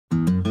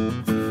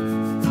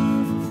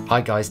Hi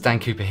guys, Dan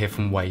Cooper here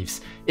from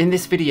Waves. In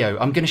this video,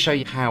 I'm going to show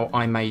you how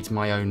I made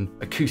my own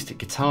acoustic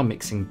guitar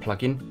mixing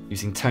plugin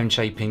using tone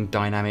shaping,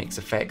 dynamics,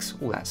 effects,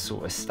 all that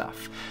sort of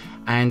stuff.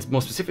 And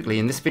more specifically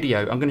in this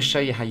video, I'm going to show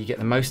you how you get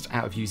the most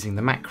out of using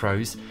the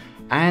macros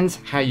and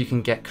how you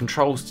can get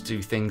controls to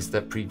do things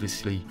that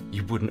previously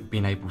you wouldn't have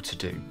been able to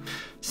do.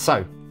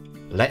 So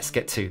let's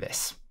get to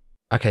this.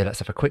 Okay, let's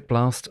have a quick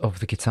blast of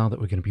the guitar that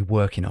we're going to be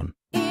working on.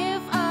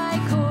 If I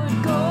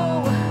could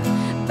go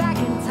back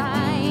in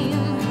time,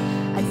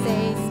 I'd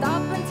say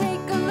stop and take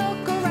a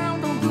look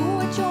around, don't do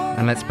what you're.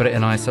 And let's put it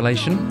in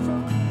isolation.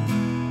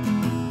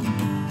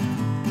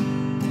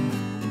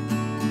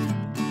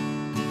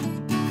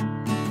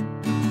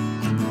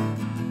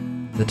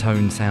 The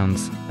tone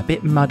sounds a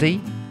bit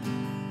muddy.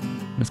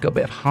 It's got a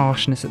bit of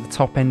harshness at the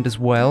top end as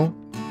well.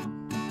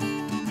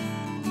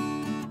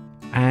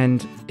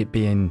 And it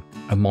being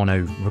a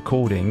mono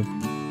recording,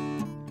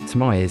 to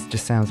my ears,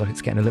 just sounds like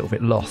it's getting a little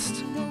bit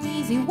lost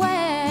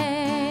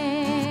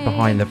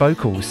behind the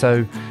vocals.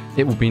 So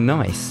it will be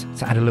nice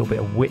to add a little bit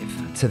of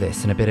width to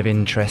this and a bit of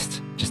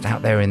interest just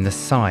out there in the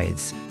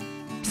sides.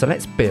 So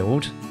let's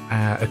build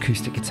our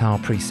acoustic guitar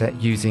preset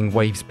using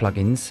Waves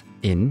plugins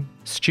in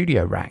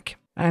StudioRack.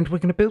 And we're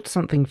going to build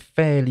something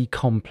fairly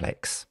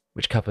complex,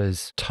 which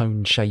covers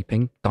tone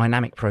shaping,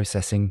 dynamic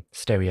processing,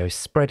 stereo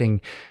spreading,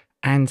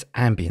 and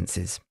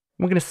ambiances.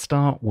 We're going to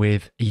start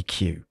with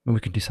EQ, and we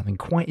can do something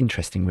quite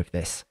interesting with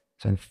this.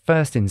 So in the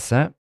first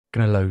insert, I'm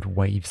going to load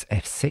Waves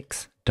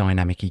F6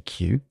 dynamic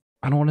EQ,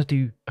 and I want to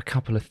do a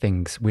couple of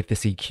things with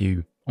this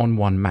EQ on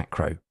one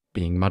macro,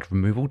 being mud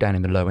removal down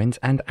in the low end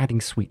and adding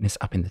sweetness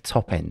up in the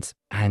top end.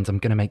 And I'm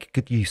going to make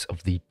good use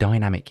of the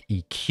dynamic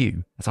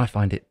EQ, as I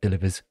find it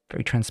delivers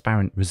very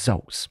transparent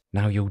results.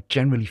 Now you'll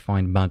generally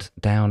find mud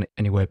down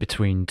anywhere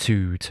between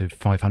 2 to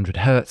 500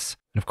 hertz.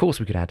 And of course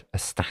we could add a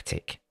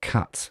static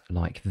cut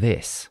like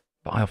this,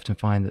 but I often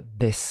find that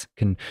this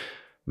can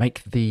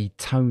make the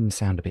tone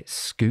sound a bit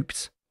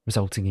scooped,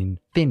 resulting in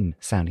thin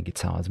sounding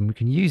guitars, and we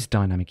can use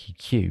dynamic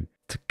EQ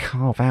to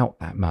carve out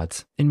that mud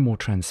in more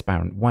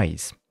transparent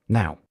ways.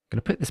 Now, I'm going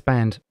to put this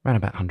band around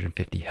about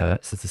 150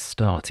 hertz as a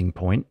starting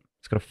point.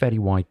 It's got a fairly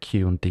wide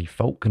Q on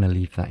default, going to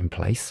leave that in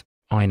place.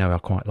 I know I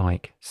quite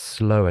like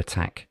slow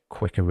attack,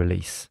 quicker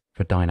release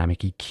for dynamic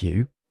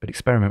EQ, but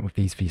experiment with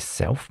these for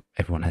yourself.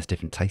 Everyone has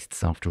different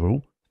tastes after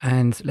all.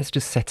 And let's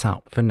just set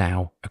up for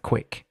now a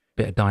quick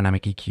bit of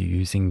dynamic EQ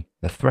using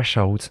the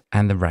threshold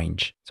and the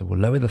range. So we'll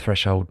lower the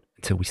threshold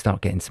until we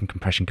start getting some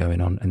compression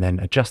going on, and then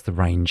adjust the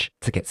range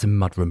to get some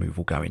mud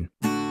removal going.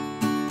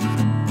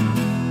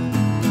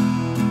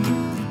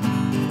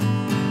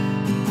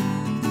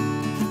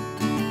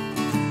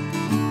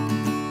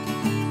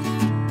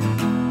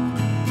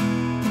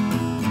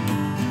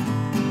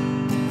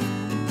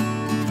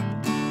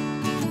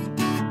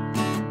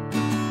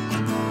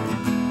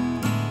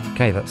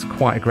 Okay, that's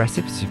quite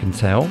aggressive, as you can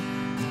tell.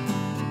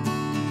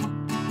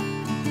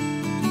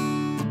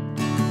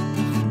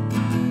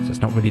 So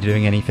it's not really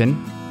doing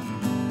anything.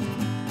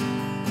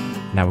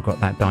 Now we've got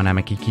that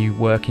dynamic EQ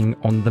working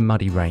on the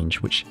muddy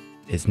range, which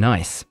is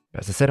nice.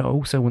 But as I said, I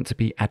also want to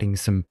be adding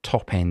some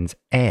top end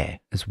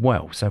air as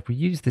well. So if we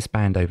use this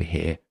band over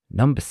here,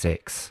 number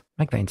 6,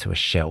 make that into a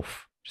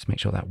shelf. Just make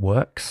sure that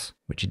works,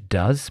 which it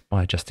does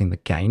by adjusting the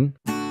gain.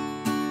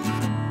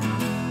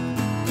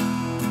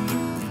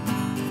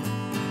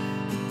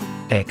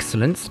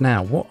 Excellent.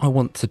 Now what I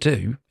want to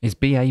do is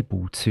be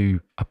able to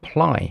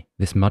apply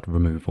this mud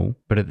removal,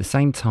 but at the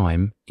same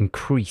time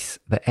increase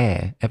the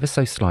air ever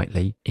so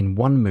slightly in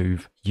one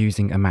move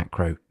using a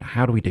macro. Now,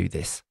 how do we do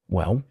this?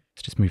 Well,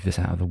 let's just move this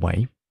out of the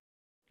way.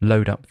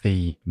 Load up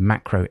the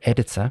macro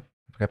editor.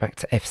 Go back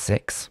to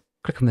F6.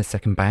 Click on the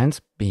second band,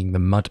 being the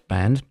mud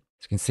band.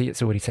 As you can see,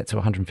 it's already set to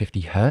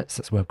 150 hertz.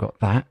 That's where I've got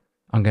that.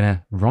 I'm going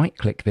to right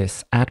click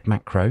this, add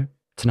macro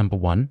to number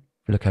 1.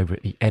 If we look over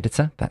at the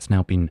editor, that's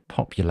now been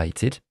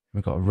populated.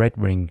 We've got a red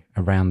ring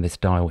around this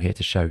dial here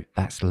to show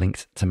that's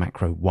linked to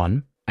macro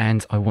 1.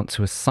 And I want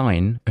to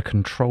assign a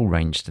control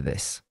range to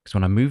this, because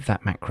when I move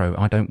that macro,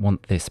 I don't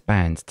want this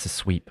band to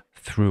sweep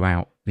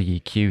throughout the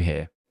EQ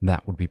here.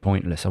 That would be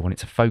pointless. I want it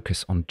to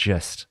focus on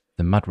just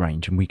the mud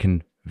range, and we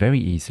can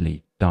very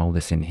easily dial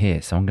this in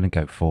here. So I'm going to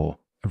go for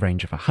a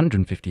range of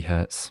 150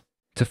 hertz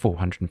to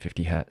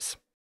 450 hertz.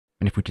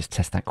 And if we just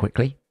test that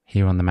quickly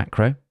here on the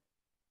macro,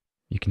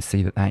 you can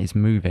see that that is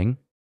moving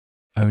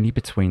only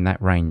between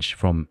that range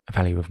from a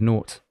value of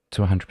 0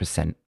 to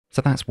 100%.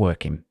 So that's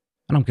working.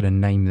 And I'm going to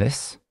name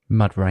this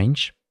mud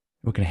range.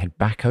 We're going to head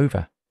back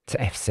over to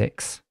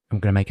F6. And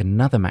we're going to make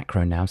another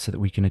macro now so that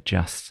we can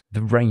adjust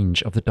the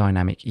range of the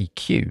dynamic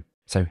EQ.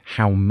 So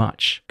how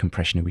much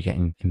compression are we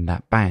getting in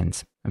that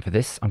band? And for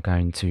this, I'm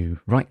going to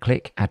right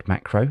click, add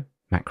macro,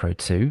 macro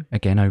 2,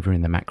 again over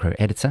in the macro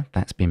editor.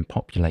 That's been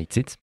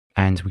populated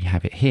and we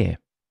have it here.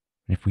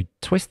 And if we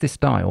twist this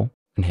dial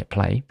and hit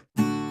play,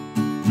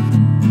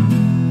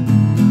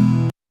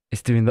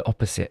 it's doing the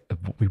opposite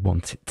of what we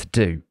want it to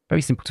do.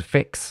 Very simple to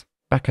fix.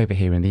 Back over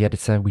here in the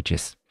editor, we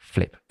just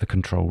flip the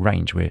control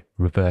range. We're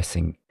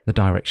reversing the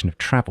direction of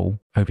travel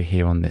over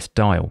here on this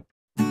dial.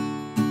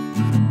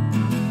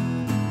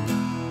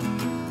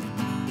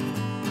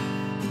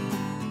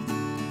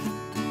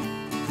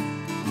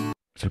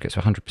 So we get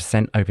to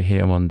 100% over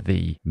here on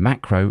the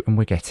macro, and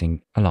we're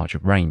getting a larger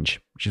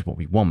range, which is what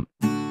we want.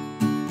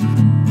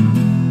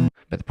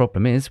 But the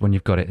problem is when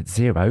you've got it at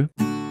 0,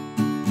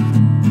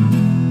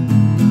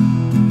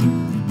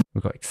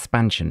 we've got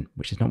expansion,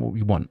 which is not what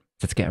we want.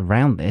 So to get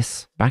around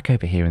this, back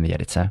over here in the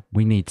editor,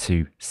 we need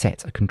to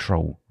set a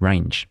control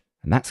range.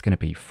 And that's going to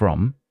be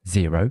from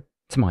 0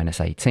 to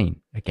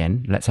 -18.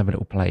 Again, let's have a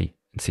little play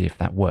and see if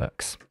that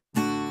works.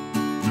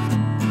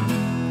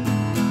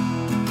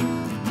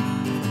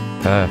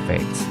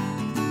 Perfect.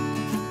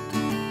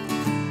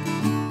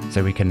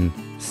 So we can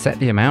set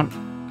the amount,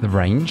 the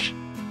range,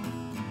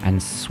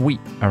 and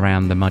sweep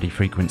around the muddy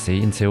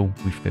frequency until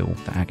we feel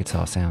that our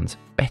guitar sounds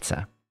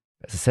better.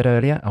 As I said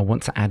earlier, I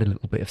want to add a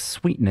little bit of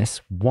sweetness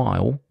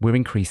while we're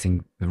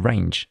increasing the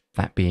range,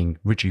 that being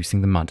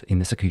reducing the mud in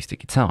this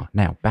acoustic guitar.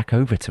 Now, back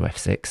over to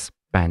F6,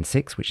 band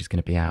 6, which is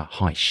going to be our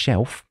high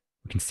shelf,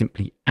 we can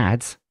simply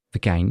add the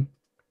gain,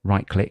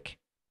 right-click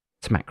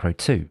to macro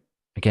 2.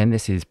 Again,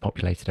 this is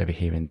populated over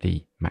here in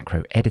the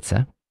macro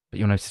editor, but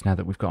you'll notice now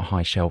that we've got a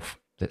high shelf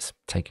that's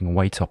taking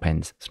away top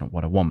ends. It's not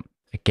what I want.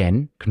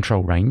 Again,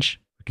 control range,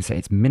 we can set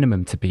its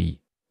minimum to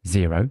be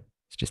 0.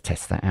 Let's just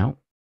test that out.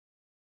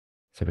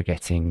 So we're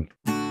getting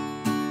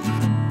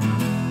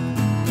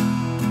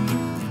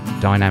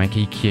dynamic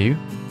EQ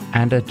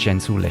and a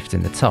gentle lift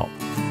in the top.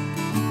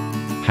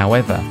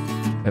 However,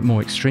 at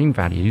more extreme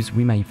values,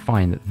 we may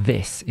find that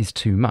this is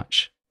too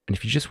much. And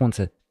if you just want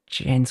a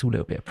gentle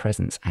little bit of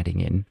presence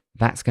adding in,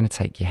 that's going to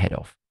take your head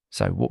off.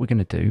 So what we're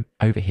going to do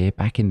over here,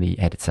 back in the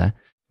editor,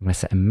 I'm going to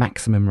set a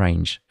maximum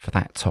range for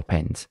that top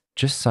end,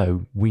 just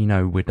so we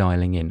know we're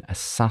dialing in a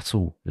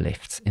subtle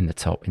lift in the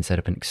top instead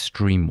of an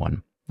extreme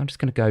one. I'm just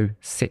going to go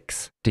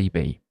 6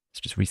 dB.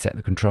 Let's just reset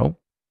the control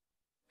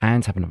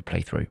and have another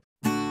playthrough.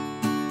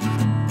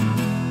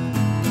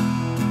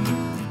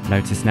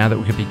 Notice now that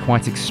we can be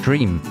quite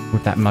extreme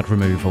with that mud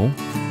removal.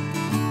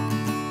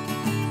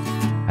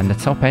 And the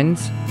top end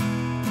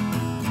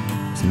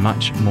is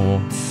much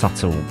more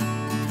subtle.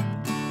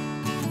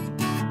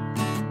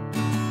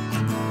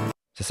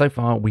 So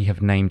far we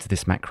have named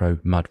this macro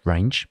mud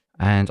range,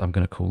 and I'm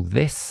going to call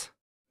this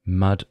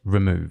mud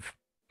remove.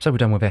 So we're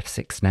done with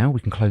F6 now. We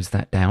can close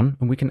that down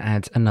and we can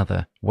add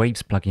another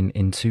Waves plugin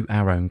into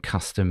our own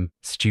custom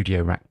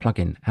StudioRack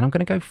plugin. And I'm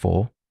going to go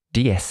for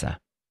DeEsser.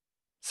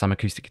 Some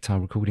acoustic guitar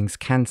recordings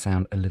can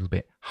sound a little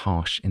bit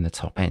harsh in the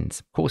top ends.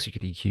 Of course, you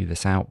could EQ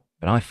this out,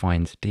 but I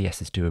find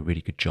DeEssers do a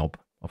really good job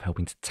of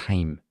helping to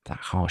tame that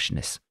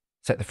harshness.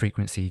 Set the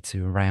frequency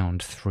to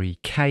around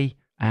 3K,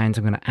 and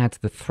I'm going to add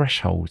the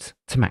threshold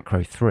to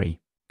macro 3. I'm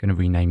going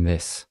to rename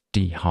this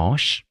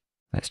D-harsh.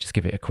 Let's just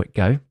give it a quick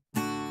go.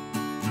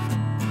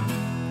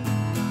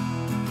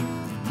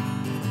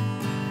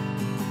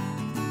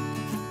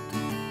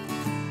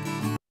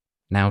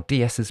 Now,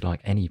 DeEssers, like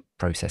any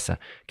processor,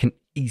 can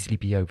easily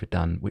be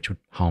overdone, which would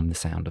harm the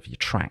sound of your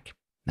track.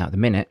 Now, at the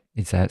minute,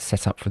 it's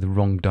set up for the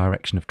wrong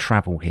direction of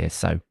travel here.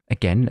 So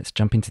again, let's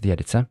jump into the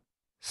editor,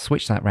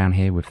 switch that around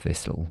here with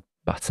this little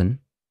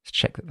button. Let's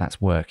check that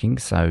that's working.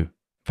 So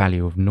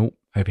value of 0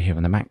 over here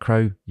on the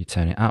macro, you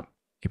turn it up,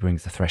 it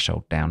brings the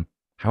threshold down.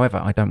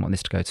 However, I don't want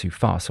this to go too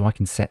far, so I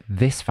can set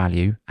this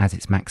value as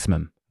its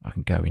maximum. I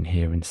can go in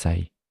here and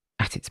say,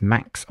 at its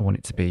max, I want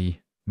it to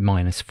be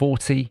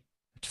 -40.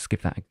 Just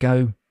give that a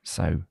go.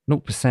 So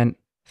 0%,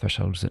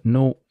 threshold is at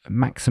 0,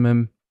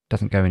 maximum,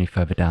 doesn't go any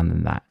further down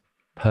than that.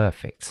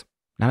 Perfect.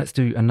 Now let's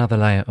do another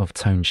layer of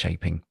tone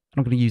shaping.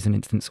 I'm going to use an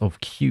instance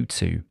of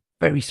Q2,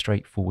 very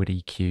straightforward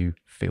EQ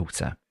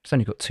filter. It's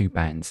only got 2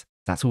 bands.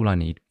 That's all I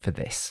need for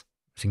this.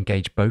 Let's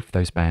engage both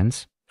those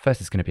bands.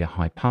 First is going to be a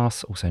high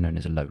pass, also known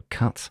as a low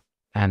cut.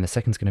 And the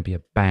second is going to be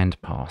a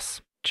band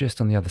pass, just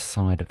on the other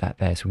side of that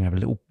there. So we're going to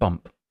have a little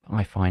bump that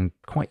I find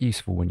quite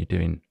useful when you're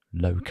doing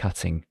low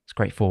cutting. It's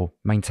great for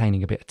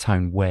maintaining a bit of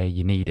tone where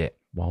you need it,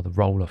 while the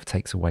roll-off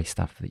takes away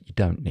stuff that you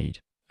don't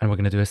need. And we're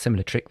going to do a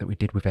similar trick that we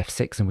did with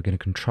F6, and we're going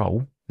to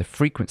control the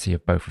frequency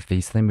of both of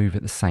these so they move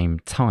at the same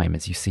time,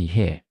 as you see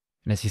here.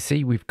 And as you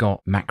see, we've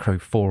got macro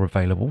 4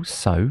 available,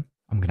 so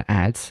I'm going to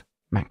add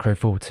macro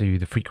 4 to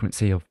the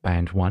frequency of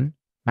band 1,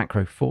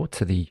 macro 4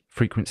 to the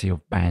frequency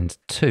of band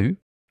 2.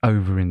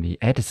 Over in the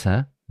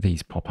editor,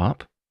 these pop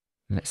up.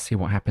 And let's see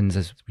what happens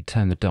as we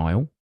turn the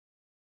dial.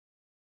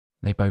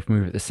 They both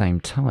move at the same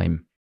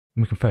time.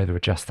 And we can further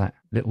adjust that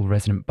little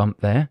resonant bump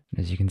there. And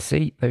as you can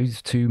see,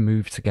 those two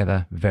move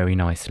together very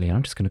nicely. And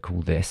I'm just going to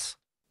call this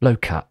low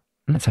cut.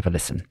 And let's have a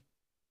listen.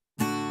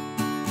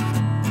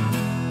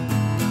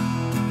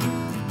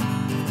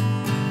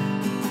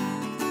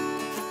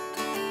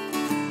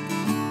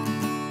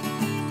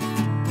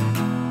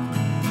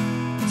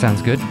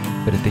 Sounds good.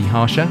 Bit of D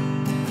harsher.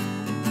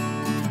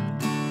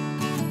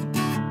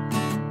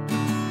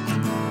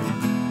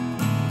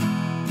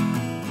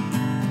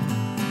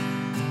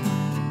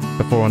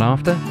 Before and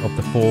after of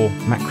the 4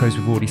 macros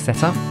we've already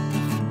set up.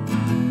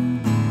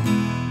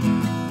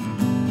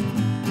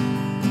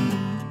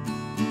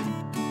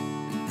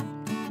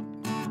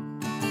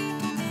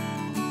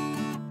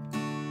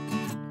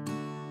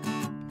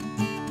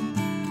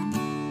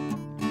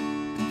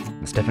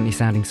 That's definitely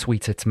sounding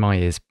sweeter to my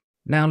ears.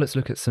 Now let's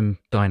look at some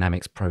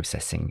dynamics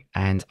processing,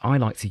 and I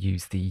like to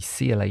use the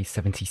CLA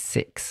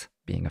 76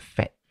 being a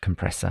FET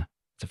compressor.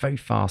 It's a very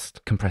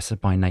fast compressor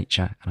by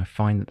nature, and I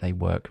find that they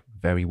work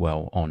very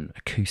well on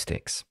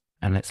acoustics.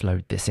 And let's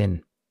load this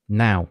in.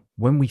 Now,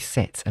 when we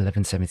set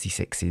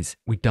 1176s,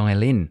 we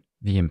dial in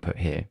the input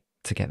here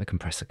to get the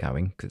compressor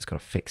going because it's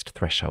got a fixed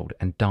threshold,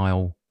 and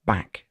dial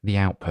back the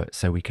output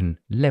so we can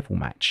level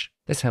match.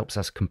 This helps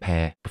us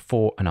compare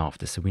before and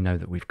after so we know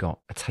that we've got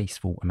a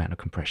tasteful amount of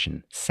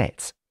compression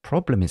set.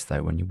 Problem is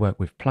though, when you work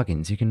with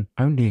plugins, you can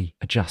only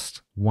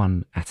adjust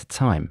one at a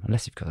time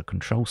unless you've got a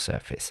control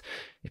surface.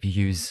 If you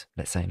use,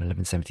 let's say, an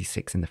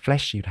 1176 in the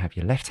flesh, you'd have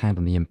your left hand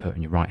on the input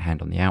and your right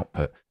hand on the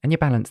output, and you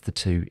balance the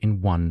two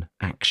in one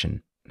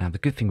action. Now, the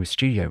good thing with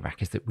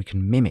StudioRack is that we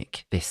can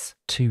mimic this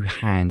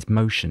two-hand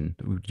motion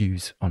that we would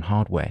use on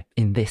hardware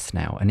in this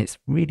now, and it's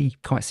really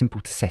quite simple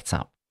to set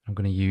up. I'm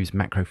going to use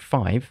macro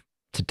 5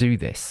 to do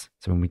this.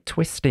 So when we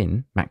twist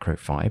in macro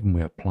 5 and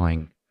we're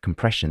applying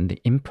compression,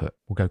 the input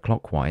will go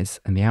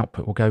clockwise and the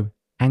output will go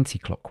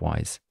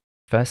anti-clockwise.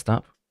 First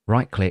up,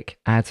 right-click,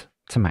 add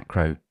to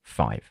macro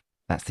 5.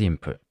 That's the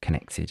input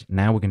connected.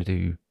 Now we're going to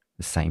do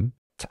the same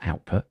to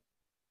output,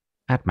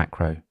 add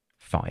macro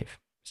 5.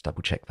 Let's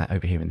double check that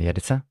over here in the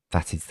editor.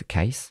 That is the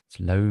case. Let's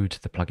load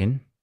the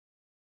plugin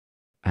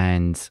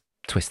and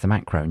twist the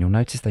macro, and you'll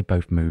notice they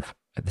both move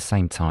at the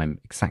same time,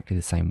 exactly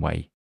the same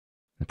way.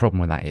 The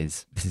problem with that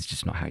is this is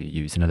just not how you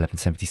use an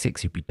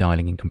 1176. You'll be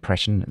dialing in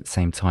compression at the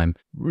same time,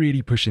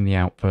 really pushing the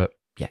output.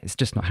 Yeah, it's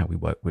just not how we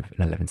work with an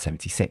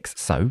 1176.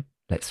 So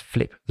let's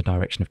flip the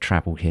direction of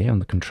travel here on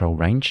the control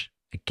range.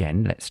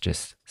 Again, let's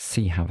just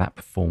see how that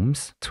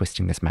performs,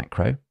 twisting this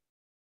macro.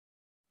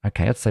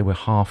 Okay, I'd say we're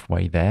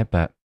halfway there,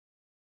 but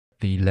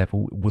the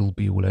level will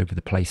be all over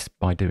the place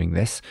by doing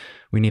this.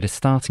 We need a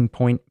starting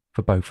point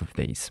for both of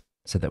these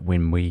so that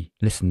when we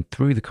listen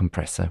through the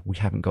compressor, we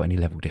haven't got any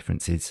level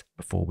differences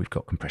before we've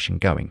got compression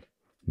going.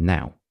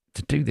 Now,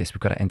 to do this, we've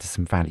got to enter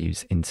some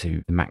values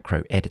into the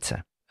macro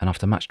editor. And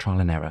after much trial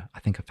and error, I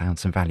think I found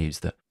some values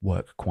that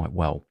work quite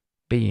well.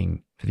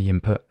 Being for the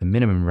input, the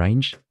minimum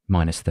range,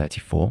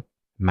 -34,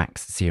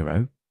 max 0.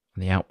 And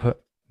the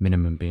output,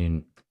 minimum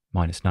being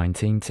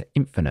 -19 to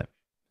infinite.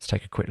 Let's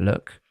take a quick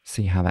look,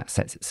 see how that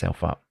sets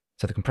itself up.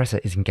 So the compressor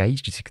is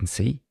engaged, as you can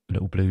see. The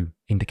little blue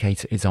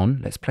indicator is on.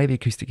 Let's play the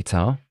acoustic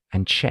guitar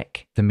and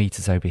check the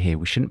meters over here.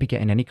 We shouldn't be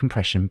getting any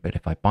compression, but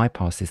if I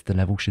bypass this, the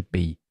level should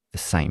be the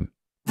same.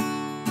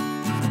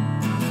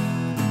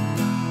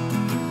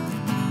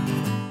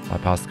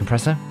 Bypass the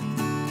compressor.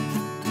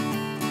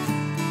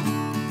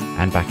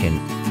 And back in.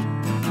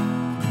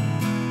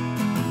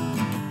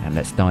 And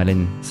let's dial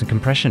in some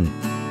compression.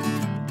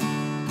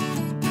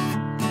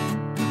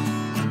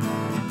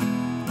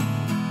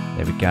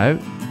 There we go.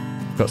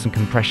 Got some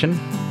compression.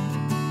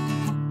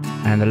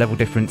 And the level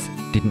difference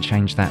didn't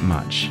change that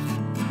much.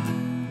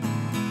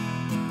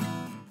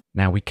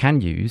 Now we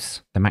can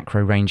use the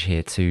macro range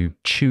here to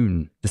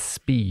tune the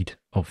speed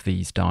of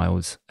these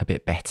dials a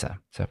bit better.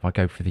 So if I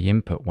go for the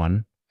input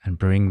one and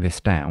bring this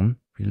down,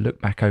 if you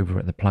look back over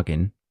at the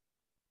plugin,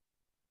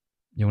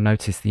 you'll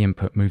notice the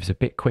input moves a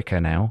bit quicker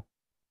now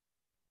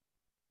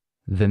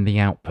than the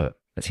output.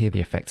 Let's hear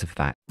the effect of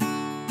that.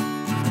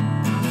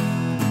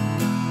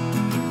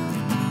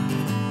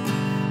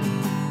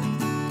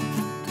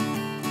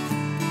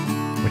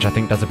 Which I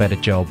think does a better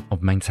job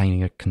of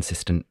maintaining a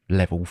consistent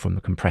level from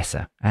the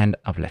compressor. And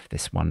I've left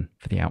this one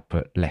for the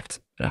output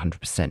left at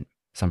 100%.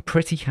 So I'm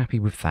pretty happy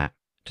with that.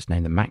 Just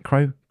name the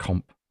macro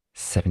comp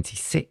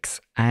 76.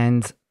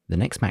 And the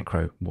next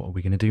macro, what are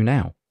we going to do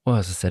now? Well,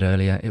 as I said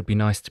earlier, it would be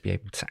nice to be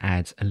able to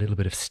add a little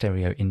bit of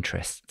stereo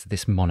interest to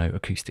this mono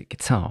acoustic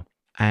guitar.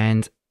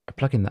 And a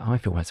plugin that I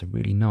feel has a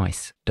really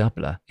nice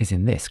doubler is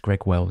in this,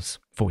 Wells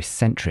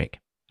VoiceCentric.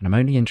 And I'm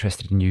only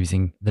interested in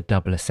using the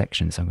doubler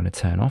section. So I'm going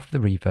to turn off the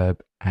reverb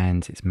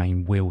and its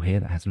main wheel here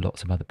that has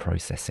lots of other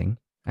processing.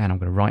 And I'm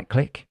going to right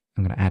click.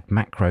 I'm going to add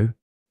macro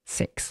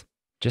 6.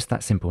 Just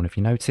that simple. And if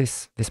you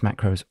notice, this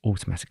macro has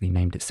automatically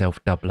named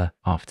itself doubler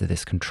after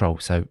this control.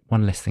 So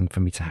one less thing for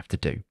me to have to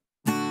do.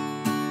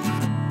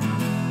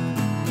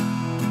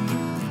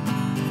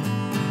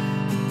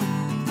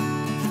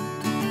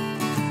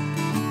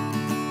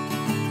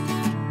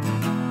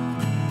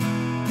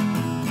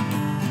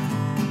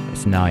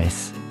 It's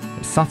nice.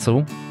 It's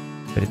subtle,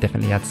 but it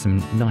definitely adds some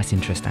nice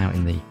interest out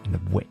in the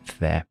width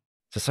there.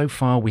 So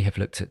far we have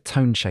looked at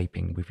tone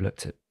shaping, we've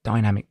looked at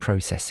dynamic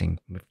processing,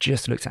 we've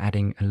just looked at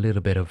adding a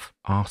little bit of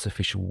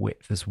artificial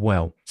width as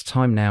well. It's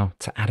time now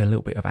to add a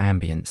little bit of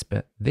ambience,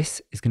 but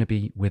this is going to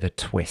be with a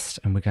twist,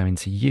 and we're going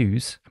to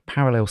use a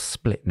parallel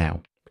split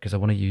now, because I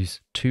want to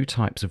use two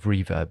types of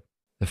reverb.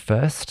 The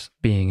first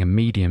being a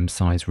medium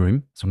size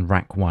room, it's on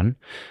rack 1,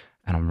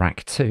 and on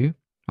rack 2,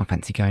 I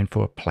fancy going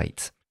for a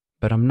plate.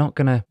 But I'm not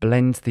going to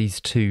blend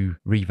these two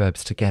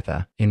reverbs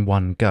together in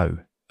one go.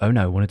 Oh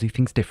no, I want to do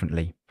things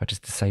differently. If I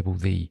just disable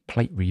the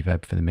plate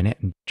reverb for the minute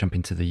and jump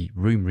into the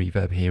room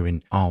reverb here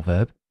in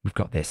Reverb, we've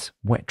got this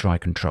wet dry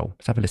control.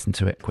 Let's have a listen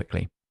to it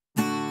quickly.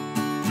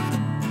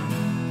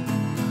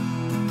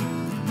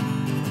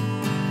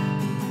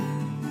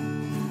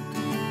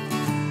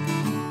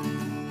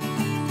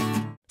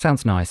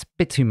 Sounds nice.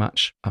 Bit too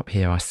much up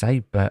here, I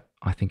say, but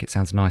I think it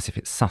sounds nice if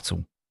it's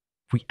subtle.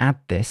 If we add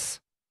this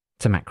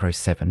to macro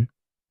 7,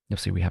 you'll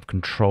see we have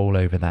control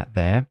over that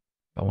there.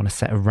 But I want to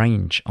set a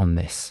range on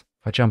this.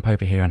 If I jump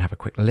over here and have a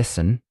quick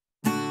listen,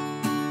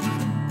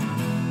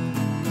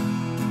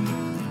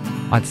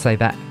 I'd say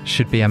that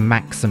should be a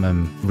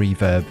maximum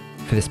reverb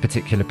for this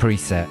particular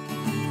preset.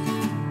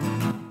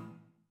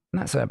 And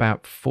that's at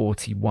about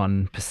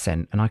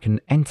 41%, and I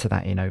can enter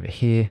that in over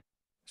here.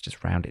 Let's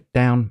just round it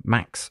down,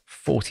 max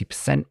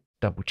 40%.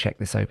 Double check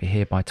this over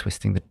here by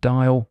twisting the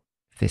dial.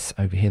 This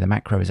over here, the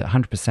macro is at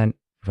 100%.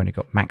 We've only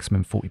got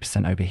maximum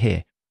 40% over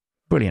here.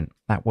 Brilliant,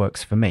 that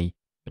works for me.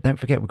 But don't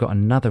forget we've got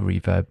another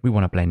reverb we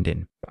want to blend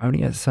in, but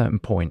only at a certain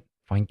point.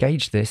 If I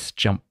engage this,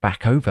 jump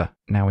back over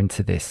now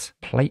into this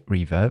plate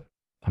reverb,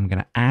 I'm going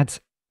to add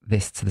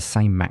this to the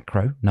same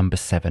macro, number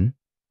 7.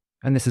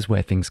 And this is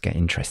where things get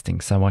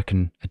interesting. So I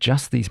can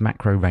adjust these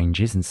macro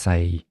ranges and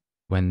say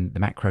when the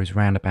macro is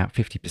around about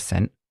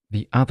 50%,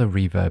 the other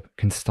reverb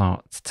can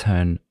start to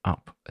turn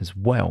up as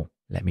well.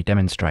 Let me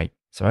demonstrate.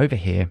 So over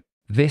here,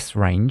 this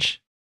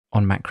range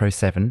on macro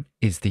 7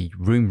 is the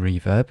room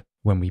reverb.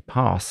 When we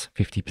pass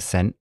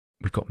 50%,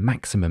 we've got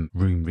maximum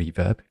room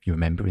reverb. If you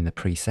remember in the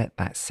preset,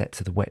 that's set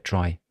to the wet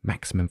dry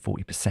maximum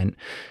 40%.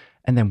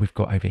 And then we've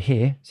got over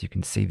here, so you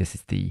can see this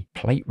is the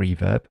plate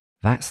reverb,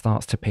 that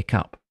starts to pick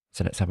up.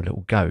 So let's have a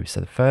little go. So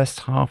the first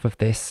half of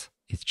this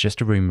is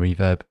just a room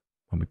reverb.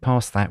 When we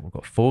pass that, we've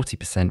got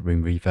 40%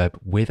 room reverb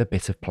with a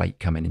bit of plate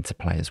coming into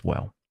play as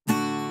well.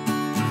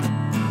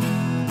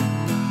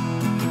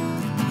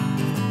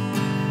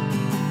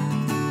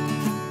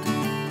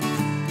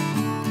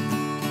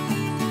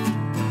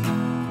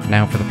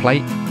 Now for the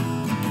plate.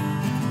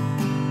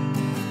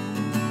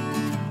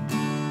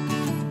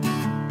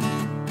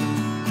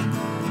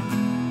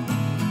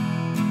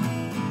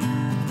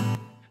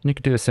 And you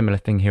could do a similar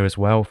thing here as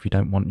well if you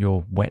don't want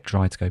your wet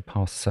dry to go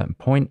past a certain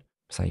point.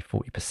 Say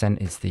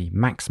 40% is the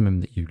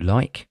maximum that you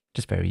like.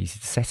 Just very easy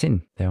to set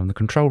in there on the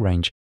control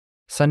range.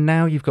 So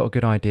now you've got a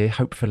good idea,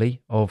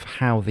 hopefully, of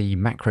how the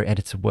macro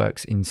editor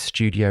works in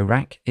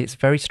StudioRack. It's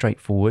very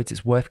straightforward.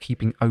 It's worth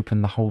keeping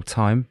open the whole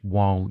time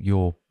while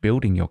you're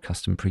building your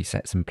custom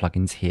presets and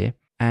plugins here.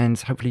 And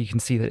hopefully you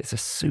can see that it's a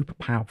super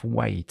powerful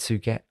way to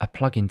get a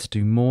plugin to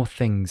do more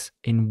things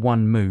in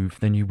one move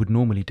than you would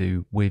normally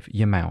do with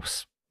your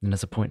mouse. And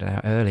as I pointed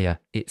out earlier,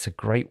 it's a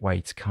great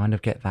way to kind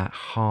of get that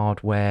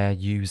hardware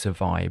user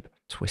vibe,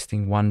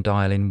 twisting one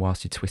dial in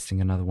whilst you're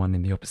twisting another one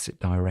in the opposite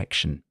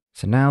direction.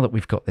 So now that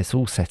we've got this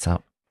all set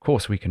up, of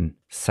course we can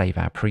save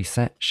our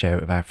preset, share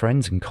it with our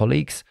friends and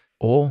colleagues,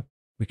 or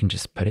we can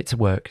just put it to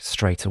work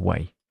straight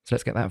away. So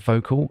let's get that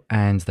vocal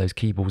and those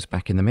keyboards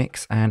back in the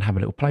mix and have a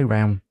little play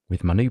around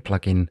with my new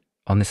plugin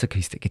on this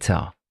acoustic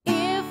guitar.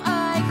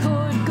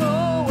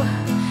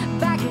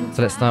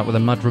 So let's start with a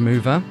mud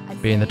remover,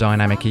 being the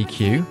dynamic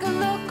EQ.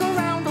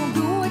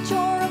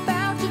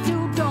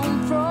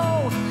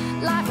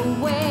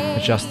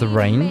 Adjust the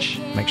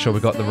range, make sure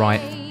we've got the right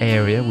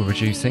area we're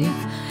reducing. A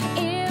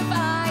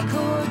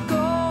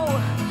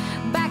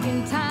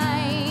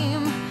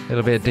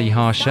little bit of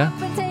deharsher.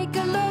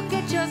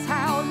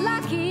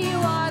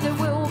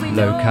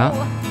 Low cut.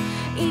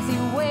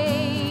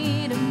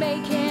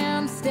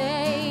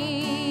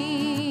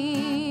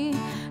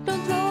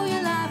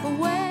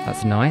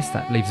 That's nice,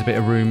 that leaves a bit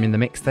of room in the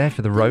mix there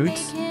for the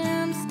Rhodes.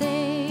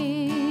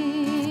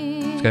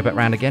 Let's go back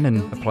round again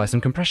and apply some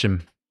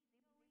compression.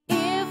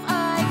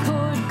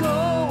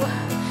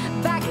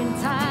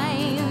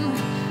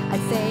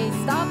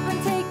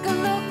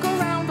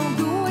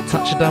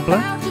 Touch a doubler.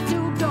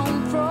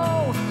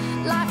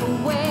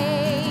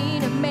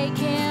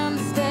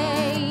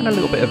 And a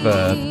little bit of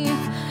verb.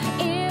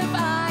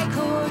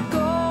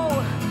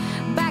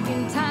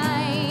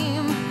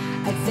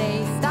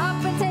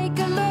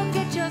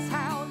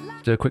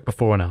 Do a quick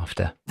before and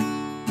after.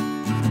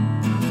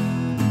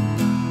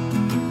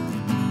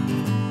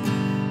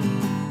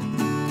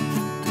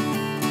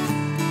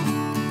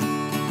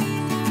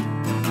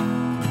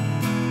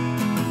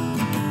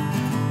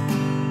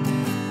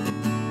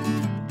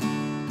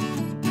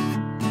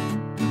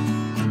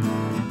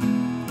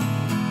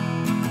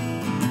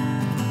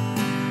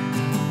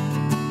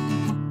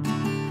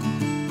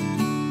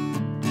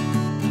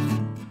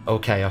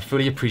 Okay, I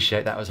fully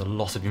appreciate that was a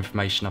lot of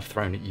information I've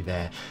thrown at you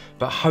there,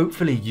 but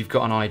hopefully you've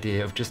got an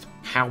idea of just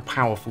how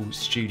powerful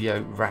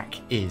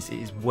StudioRack is. It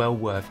is well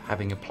worth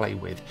having a play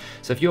with.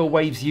 So if you're a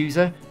Waves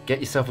user, get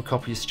yourself a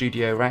copy of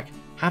StudioRack,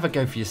 have a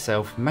go for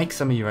yourself, make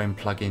some of your own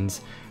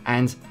plugins,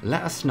 and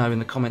let us know in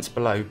the comments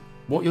below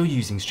what you're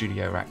using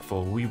StudioRack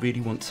for. We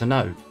really want to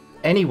know.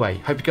 Anyway,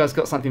 hope you guys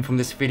got something from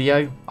this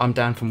video. I'm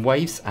Dan from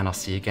Waves, and I'll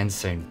see you again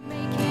soon.